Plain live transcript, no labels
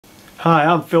Hi,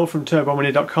 I'm Phil from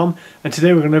Turbo-Mini.com, and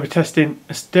today we're going to be testing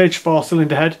a stage 4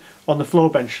 cylinder head on the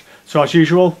Flowbench. So as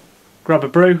usual, grab a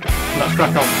brew and let's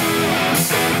crack on.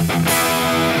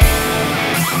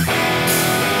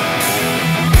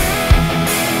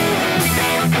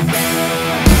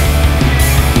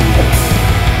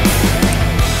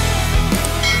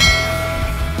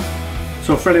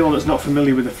 So for anyone that's not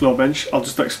familiar with the Flowbench, I'll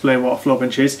just explain what a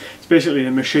Flowbench is. It's basically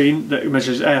a machine that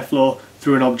measures airflow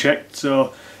through an object.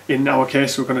 So in our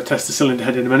case, we're going to test the cylinder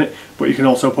head in a minute, but you can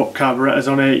also put carburetors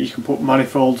on it, you can put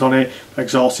manifolds on it,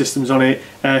 exhaust systems on it,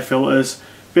 air filters,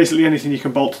 basically anything you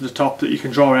can bolt to the top that you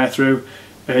can draw air through.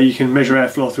 You can measure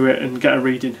airflow through it and get a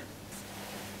reading.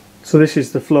 So this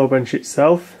is the Flowbench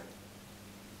itself.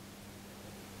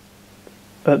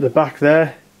 At the back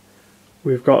there,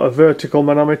 we've got a vertical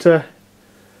manometer.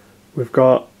 We've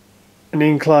got an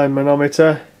incline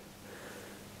manometer,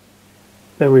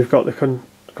 then we've got the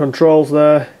controls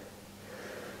there,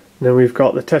 and then we've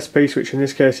got the test piece, which in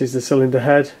this case is the cylinder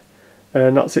head,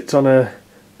 and that sits on a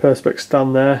perspex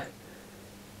stand there,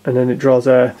 and then it draws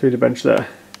air through the bench there.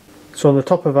 So on the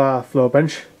top of our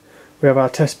Flowbench we have our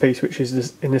test piece, which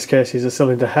is in this case is a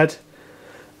cylinder head,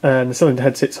 and the cylinder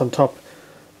head sits on top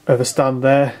of a stand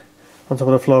there on top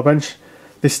of the Flowbench.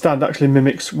 This stand actually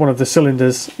mimics one of the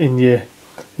cylinders in your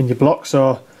block,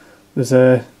 so there's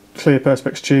a clear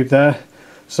perspex tube there,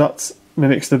 so that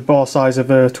mimics the bore size of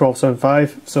a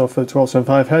 1275, so for the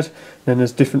 1275 head. Then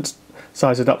there's different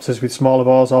size adapters with smaller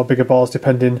bores or bigger bores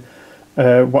depending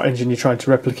what engine you're trying to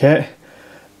replicate.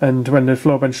 And when the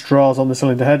Flowbench draws on the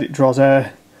cylinder head, it draws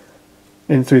air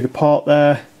in through the port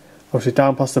there, obviously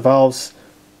down past the valves,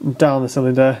 down the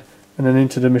cylinder and then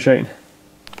into the machine.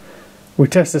 We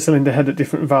test the cylinder head at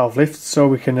different valve lifts so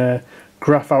we can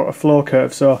graph out a flow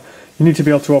curve. So you need to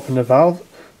be able to open the valve.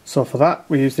 So for that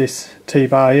we use this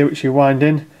T-bar here, which you wind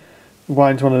in,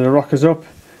 winds one of the rockers up,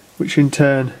 which in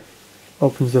turn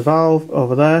opens the valve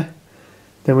over there.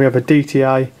 Then we have a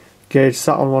DTI gauge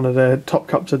sat on one of the top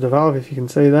caps of the valve, if you can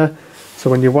see there. So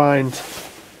when you wind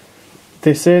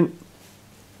this in,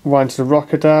 winds the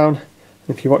rocker down,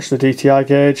 and if you watch the DTI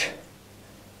gauge,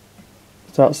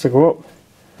 it starts to go up.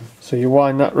 So you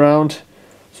wind that round.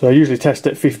 So I usually test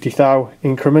at 50 thou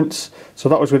increments. So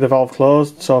that was with the valve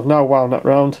closed. So I've now wound that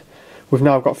round. We've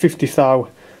now got 50 thou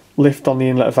lift on the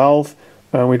inlet valve,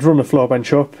 and we'd run the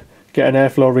Flowbench up, get an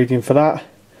airflow reading for that,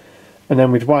 and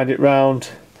then we'd wind it round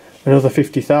another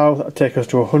 50 thou. That'd take us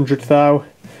to 100 thou,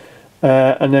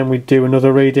 and then we'd do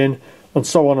another reading, and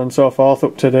so on and so forth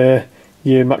up to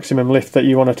your maximum lift that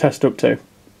you want to test up to.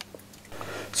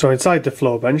 So inside the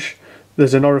Flowbench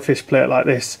there's an orifice plate like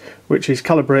this, which is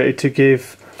calibrated to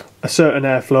give a certain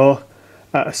airflow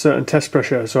at a certain test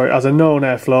pressure. So it has a known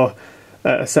airflow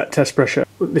at a set test pressure.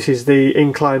 This is the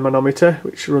incline manometer,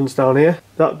 which runs down here.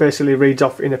 That basically reads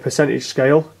off in a percentage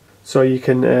scale, so you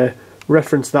can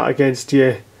reference that against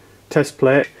your test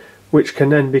plate, which can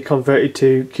then be converted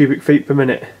to cubic feet per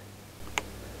minute.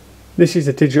 This is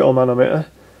a digital manometer.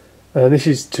 This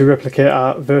is to replicate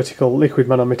our vertical liquid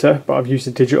manometer, but I've used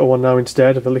a digital one now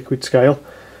instead of a liquid scale.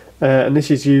 And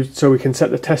this is used so we can set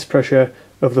the test pressure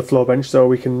of the Flowbench, so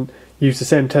we can use the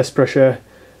same test pressure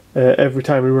every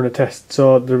time we run a test,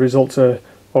 so the results are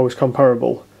always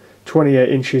comparable. 28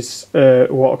 inches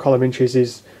water column inches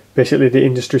is basically the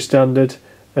industry standard,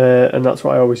 and that's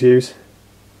what I always use.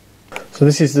 So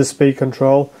this is the speed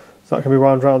control, so that can be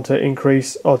wound around to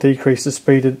increase or decrease the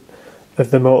speed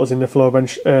of the motors in the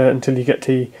Flowbench until you get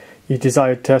to your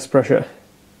desired test pressure.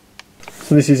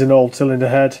 So this is an old cylinder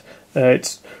head.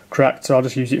 It's cracked, so I'll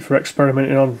just use it for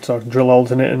experimenting on, so I can drill holes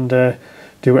in it and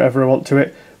do whatever I want to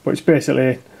it. But it's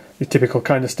basically the typical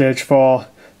kind of stage 4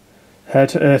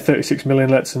 head, 36mm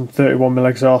inlets and 31mm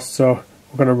exhaust, so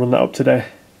we're going to run that up today.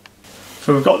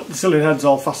 So we've got the cylinder heads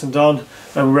all fastened on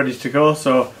and we're ready to go,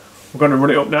 so we're going to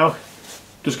run it up now.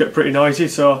 Does get pretty noisy,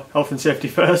 so health and safety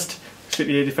first. Stick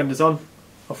the ear defenders on,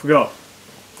 off we go.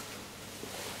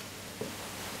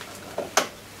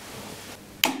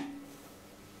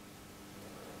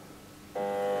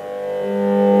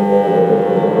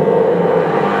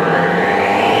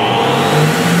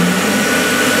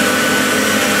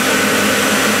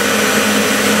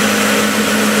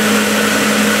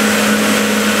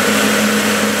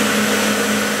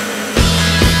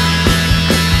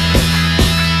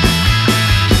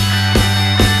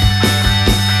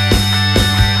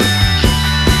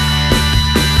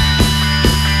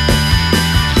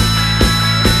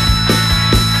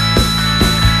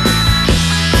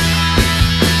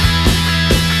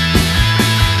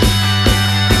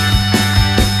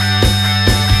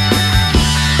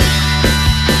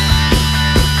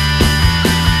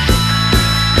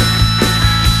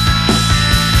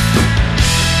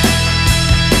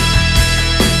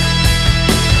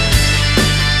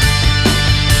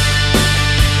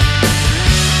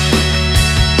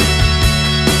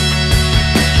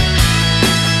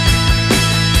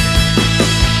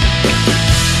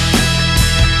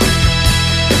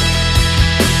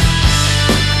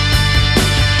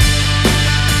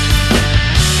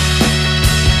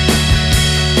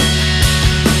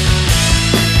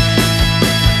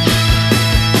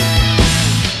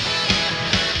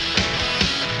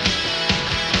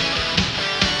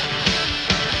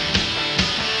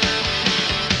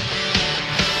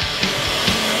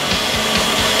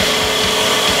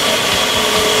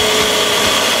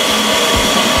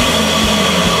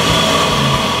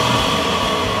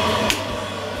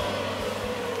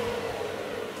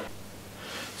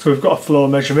 So we've got a flow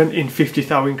measurement in 50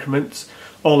 thou increments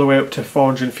all the way up to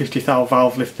 450 thou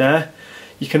valve lift there.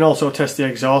 You can also test the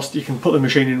exhaust. You can put the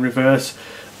machine in reverse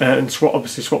and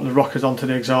obviously swap the rockers onto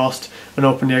the exhaust and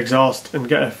open the exhaust and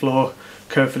get a flow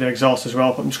curve for the exhaust as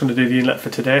well. But I'm just going to do the inlet for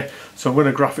today. So I'm going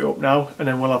to graph it up now and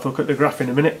then we'll have a look at the graph in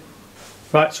a minute.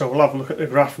 Right, so we'll have a look at the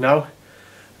graph now.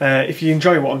 If you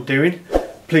enjoy what I'm doing,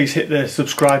 please hit the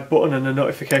subscribe button and the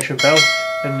notification bell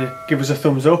and give us a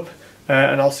thumbs up,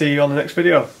 and I'll see you on the next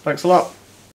video. Thanks a lot.